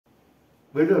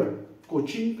whether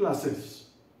coaching classes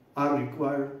are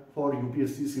required for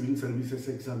UPSC Civil Services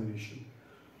examination.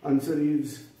 Answer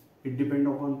is, it depends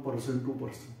upon person to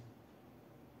person.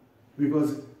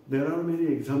 Because there are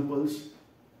many examples,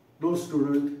 those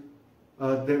students,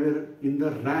 they were in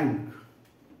the rank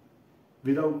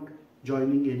without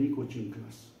joining any coaching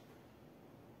class.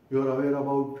 You are aware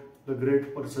about the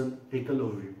great person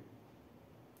Ekalavya.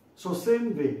 So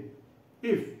same way,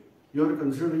 if you are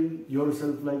considering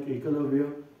yourself like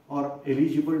Ekalavya or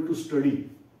eligible to study,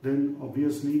 then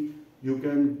obviously you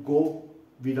can go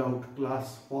without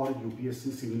class for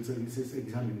UPSC Civil Services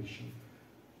examination.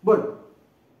 But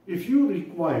if you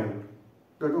require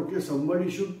that, okay,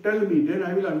 somebody should tell me, then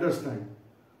I will understand,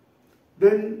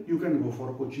 then you can go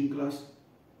for a coaching class.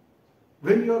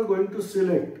 When you are going to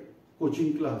select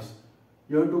coaching class,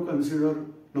 you have to consider,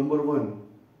 number one,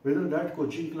 whether that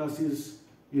coaching class is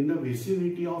in the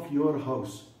vicinity of your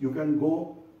house. You can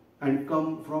go and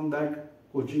come from that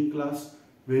coaching class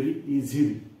very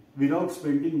easily without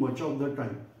spending much of the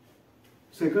time.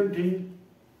 Second thing,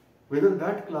 whether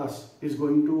that class is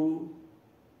going to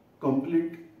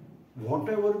complete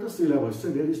whatever the syllabus. So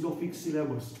there is no fixed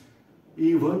syllabus.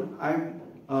 Even I am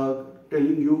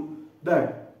telling you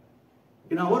that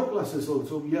in our classes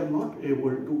also we are not able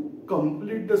to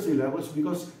complete the syllabus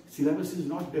because syllabus is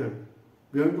not there.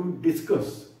 We have to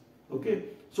discuss. Okay,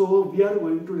 so we are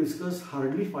going to discuss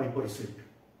hardly 5%.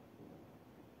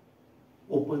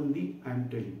 Openly I am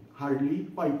telling, hardly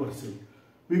 5%.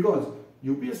 Because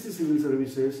UPSC Civil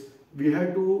Services, we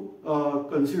have to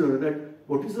consider that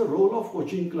what is the role of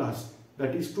coaching class?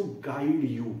 That is to guide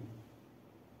you.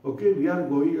 Okay, we are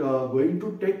going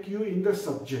to take you in the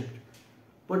subject.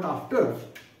 But after,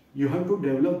 you have to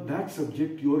develop that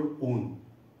subject your own.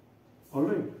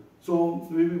 Alright. So,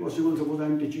 maybe possible, suppose I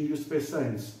am teaching you space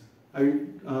science. I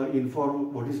will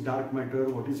inform what is dark matter,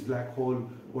 what is black hole,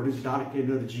 what is dark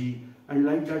energy, and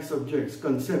like that subjects,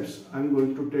 concepts, I am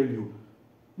going to tell you.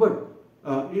 But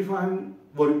if I am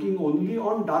working only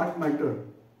on dark matter,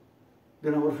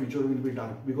 then our future will be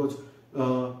dark, because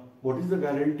what is the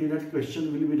guarantee that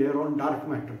question will be there on dark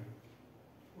matter?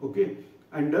 Okay,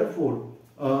 and therefore,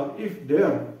 if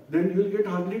there, then you will get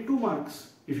hardly 2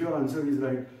 marks if your answer is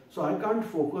right. So I can't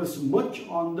focus much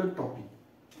on the topic.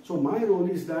 So my role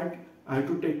is that I have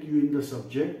to take you in the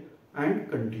subject and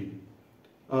continue.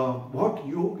 What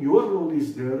your role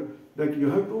is there, that you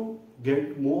have to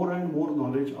get more and more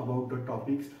knowledge about the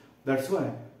topics. That's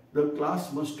why the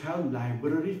class must have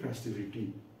library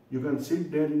facility. You can sit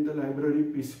there in the library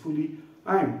peacefully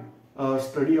and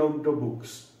study out the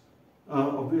books.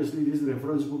 Obviously, this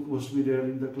reference book must be there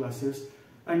in the classes.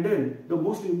 And then the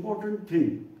most important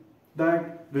thing,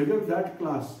 that whether that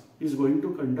class is going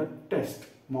to conduct test,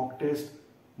 mock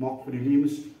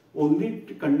prelims, only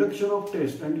conduction of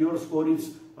test and your score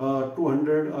is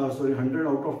 100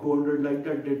 out of 200, like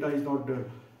that data is not there.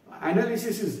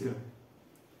 Analysis is there.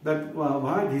 That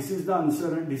why this is the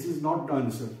answer and this is not the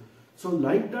answer. So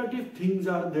like that, if things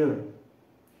are there,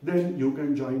 then you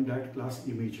can join that class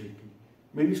immediately.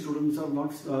 Many students are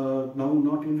now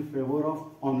not in favor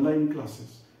of online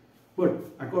classes. But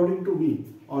according to me,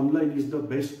 online is the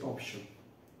best option.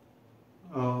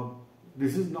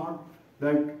 This is not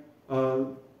that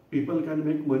people can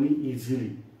make money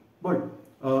easily. But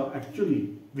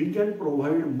actually, we can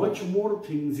provide much more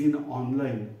things in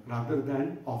online rather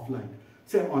than offline.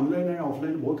 Say online and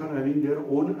offline both are having their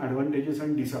own advantages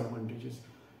and disadvantages.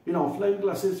 In offline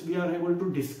classes, we are able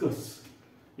to discuss.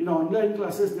 In online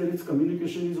classes, there is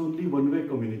communication is only one-way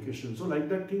communication. So like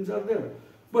that, things are there.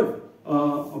 But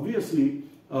obviously,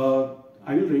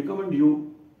 I will recommend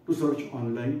you to search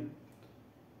online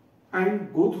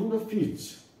and go through the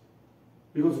fees,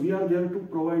 because we are there to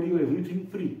provide you everything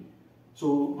free.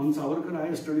 So on Savarkar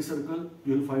IAS Study Circle,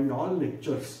 you will find all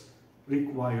lectures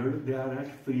required. They are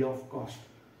at free of cost.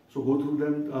 So go through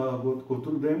them, go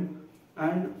through them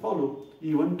and follow.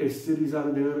 Even test series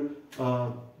are there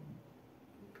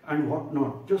and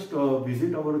whatnot. Just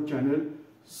visit our channel,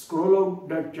 scroll out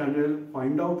that channel,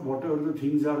 find out whatever the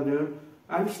things are there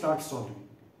and start solving.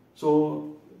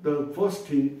 So the first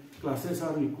thing, classes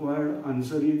are required.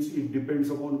 Answer is, it depends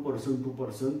upon person to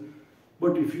person.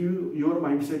 But if your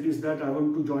mindset is that I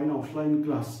want to join offline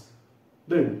class,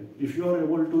 then if you are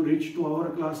able to reach to our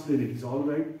class, then it is all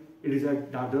right. It is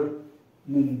at Dadar,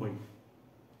 Mumbai.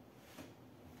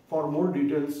 For more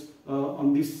details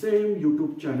on this same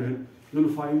YouTube channel, you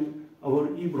will find our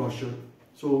e-brochure.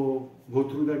 So go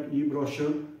through that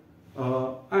e-brochure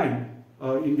and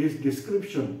in this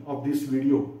description of this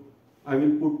video, I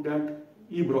will put that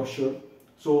e-brochure.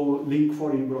 So link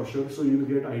for e-brochure, so you will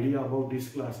get idea about this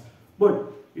class.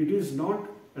 But it is not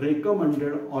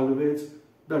recommended always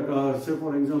that say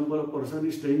for example a person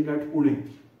is staying at Pune.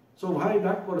 So why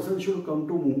that person should come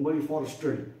to Mumbai for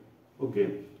study?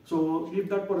 Okay. So if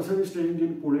that person is staying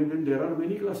in Pune, then there are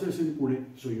many classes in Pune.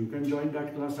 So you can join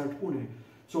that class at Pune.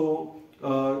 So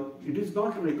it is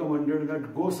not recommended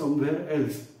that go somewhere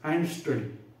else and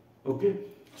study. Okay.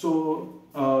 So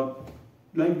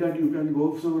like that you can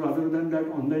go. So rather than that,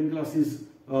 online class is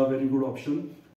a very good option.